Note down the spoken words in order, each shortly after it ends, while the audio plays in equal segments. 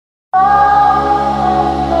Judge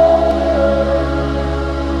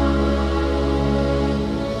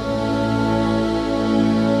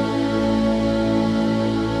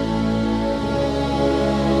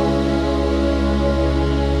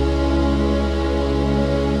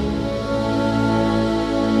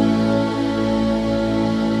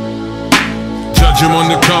him on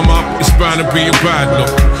the come up, it's bound to be a bad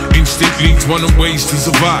look. Instinct leads one of ways to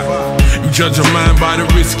survive. You judge a man by the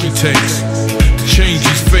risk he takes to change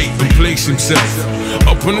his fate and place himself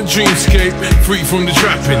up on a dreamscape, free from the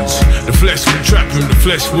trappings. The flesh will trap him, the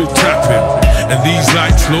flesh will tap him. And these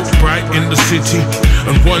lights look bright in the city,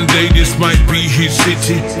 and one day this might be his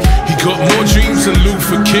city. He got more dreams than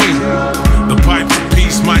Luther King. The pipes of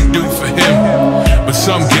peace might do for him, but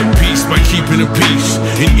some get peace by keeping the peace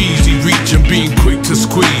in easy reach and being quick to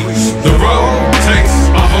squeeze. The road takes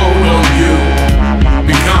a hold on you,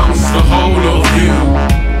 becomes the whole of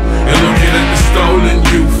you. You're looking at the stolen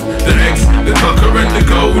youth, the ex, the cocker and the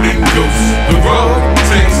golden goose. The road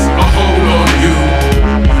takes a hold on you,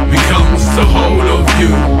 becomes the whole of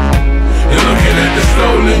you. You're looking at the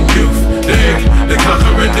stolen youth, the egg, the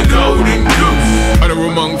cocker and the golden goose. Honor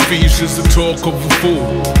among thieves is the talk of a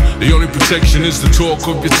fool. The only protection is the talk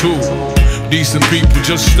of your tool. Decent people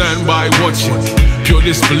just stand by watching, pure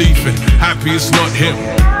disbelief and happy it's not him.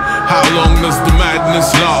 How long does the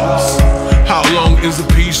madness last? How long is a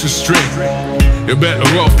piece of string? You're better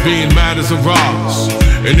off being mad as a vase,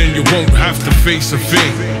 and then you won't have to face a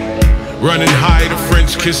thing. Running high, the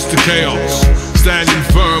French kiss the chaos, standing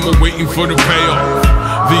firm or waiting for the payoff.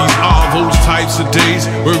 These are those types of days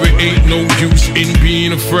where it ain't no use in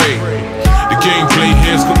being afraid. The gameplay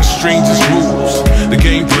here's got the strangest rules. The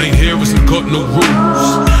gameplay here hasn't got no rules.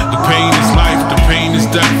 The pain is life, the pain is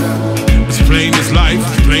death. As plain as life,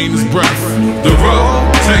 as plain as breath. The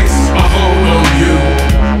road takes a hold on you,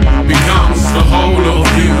 becomes the whole of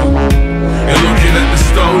you.